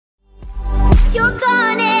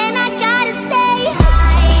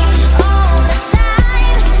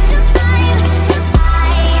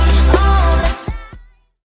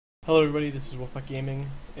Hello everybody, this is Wolfpack Gaming,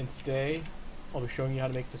 and today I'll be showing you how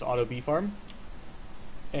to make this auto bee farm.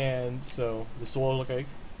 And so this will look like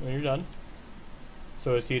when you're done.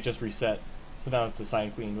 So see, it just reset. So now it's a Cyan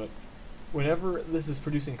Queen, but whenever this is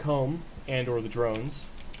producing comb and or the drones,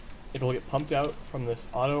 it'll get pumped out from this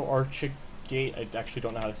auto archic gate. I actually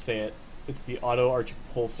don't know how to say it. It's the auto archic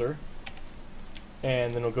pulsar.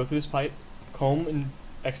 And then it'll go through this pipe. Comb and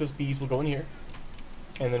excess bees will go in here.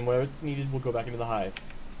 And then whatever it's needed will go back into the hive.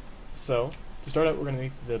 So, to start out, we're going to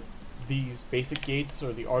make these basic gates,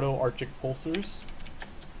 or the auto archic pulsars.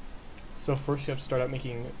 So first you have to start out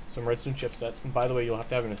making some redstone chipsets, and by the way, you'll have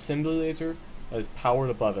to have an assembly laser that is powered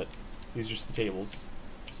above it. These are just the tables.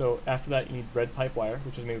 So after that, you need red pipe wire,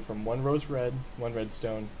 which is made from one rose red, one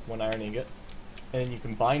redstone, one iron ingot, and then you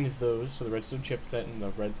combine those, so the redstone chipset and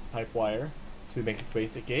the red pipe wire, to make the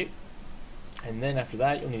basic gate. And then after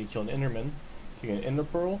that, you'll need to kill an enderman to get an ender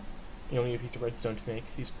pearl. You'll need a piece of redstone to make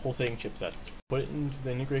these pulsating chipsets. Put it into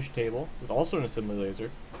the integration table with also an assembly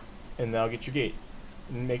laser, and that'll get your gate.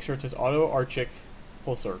 And make sure it says auto archic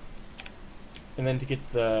pulsar. And then to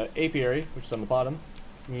get the apiary, which is on the bottom,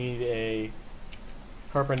 you need a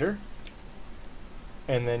carpenter,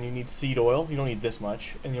 and then you need seed oil. You don't need this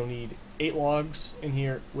much, and you'll need 8 logs in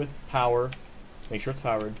here with power. Make sure it's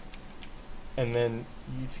powered. And then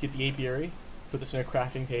you to get the apiary, put this in a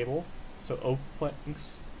crafting table. So oak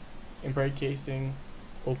planks, inbred casing,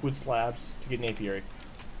 oak wood slabs to get an apiary.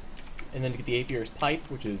 And then to get the apiary's pipe,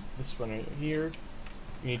 which is this one right here,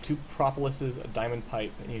 you need 2 propolises, a diamond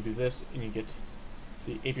pipe, and you do this, and you get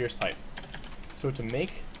the apiary's pipe. So to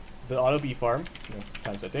make the auto bee farm,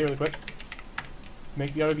 times that day really quick. To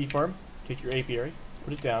make the auto bee farm, take your apiary,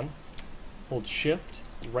 put it down, hold shift,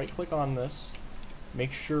 right click on this,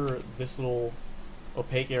 make sure this little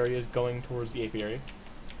opaque area is going towards the apiary.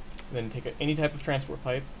 Then take any type of transport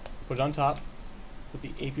pipe, put it on top, put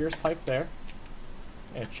the apiary's pipe there,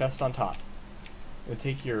 and a chest on top. Then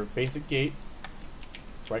take your basic gate,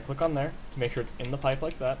 right click on there to make sure it's in the pipe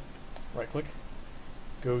like that, right click,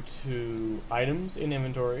 go to items in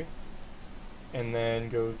inventory, and then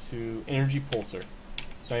go to energy pulsar.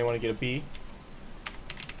 So now you want to get a bee.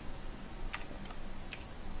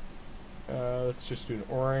 Let's just do an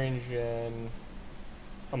orange and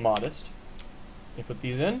a modest. You put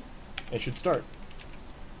these in, it should start.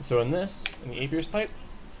 So in this, in the apiary's pipe,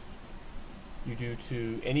 you do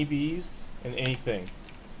to any bees and anything.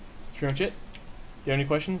 That's pretty much it. If you have any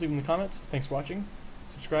questions, leave them in the comments. Thanks for watching.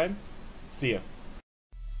 Subscribe. See ya.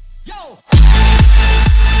 Yo!